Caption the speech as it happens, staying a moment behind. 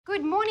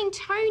Good morning,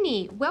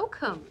 Tony.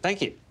 Welcome.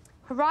 Thank you.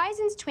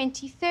 Horizons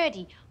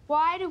 2030.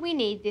 Why do we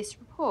need this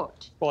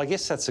report? Well, I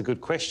guess that's a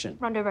good question.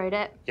 Rhonda wrote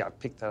it. Yeah, I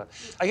picked that up.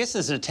 I guess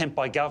there's an attempt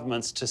by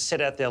governments to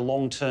set out their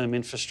long-term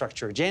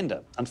infrastructure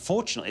agenda.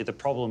 Unfortunately, the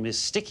problem is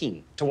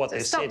sticking to what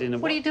they've said in a...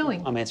 What are you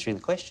doing? I'm answering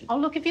the question. Oh,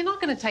 look, if you're not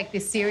going to take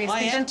this seriously...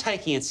 I am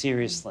taking it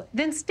seriously.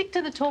 Then stick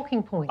to the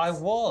talking points. I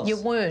was. You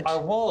weren't. I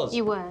was.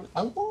 You weren't.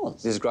 I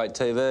was. This is great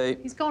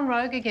TV. He's gone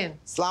rogue again.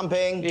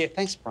 Slumping. Yeah,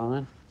 thanks,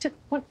 Brian. Just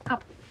one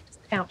up,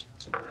 out.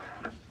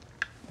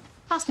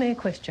 Ask me a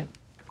question.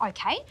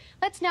 OK,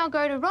 let's now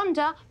go to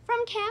Rhonda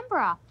from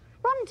Canberra.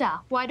 Rhonda,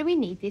 why do we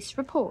need this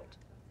report?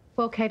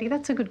 Well, Katie,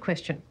 that's a good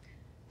question.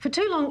 For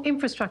too long,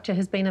 infrastructure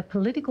has been a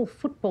political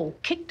football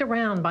kicked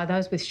around by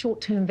those with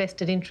short-term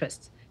vested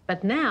interests.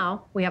 But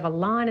now we have a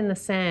line in the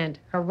sand,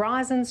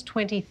 Horizons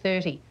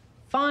 2030.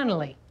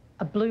 Finally,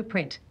 a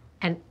blueprint,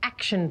 an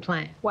action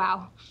plan.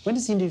 Wow. When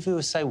does the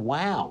interviewer say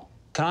wow?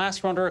 Can I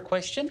ask Rhonda a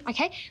question?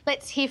 OK,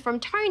 let's hear from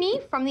Tony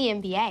from the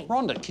NBA.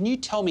 Rhonda, can you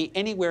tell me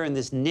anywhere in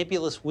this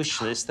nebulous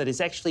wish list that is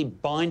actually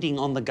binding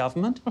on the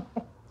government?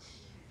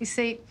 You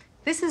see,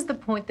 this is the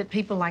point that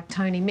people like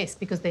Tony miss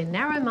because they're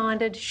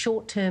narrow-minded,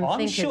 short-term I'm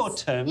thinkers.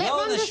 short-term. Let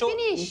No, the Rhonda short...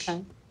 finish.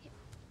 OK.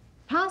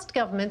 Past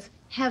governments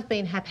have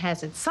been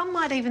haphazard. Some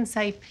might even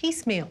say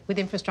piecemeal with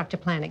infrastructure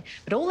planning.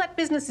 But all that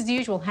business as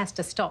usual has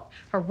to stop.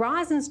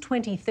 Horizons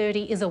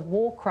 2030 is a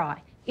war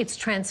cry. It's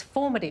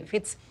transformative.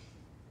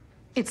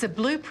 It's a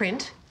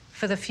blueprint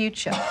for the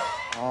future.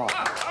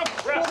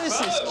 What is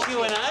this,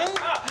 Q&A?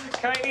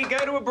 Katie, go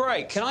to a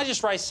break. Can I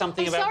just raise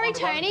something about... Sorry,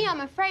 Tony,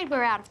 I'm afraid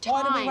we're out of time.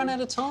 Why did we run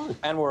out of time?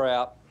 And we're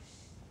out.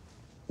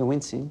 You're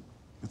wincing.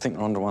 I think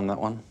Rhonda won that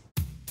one.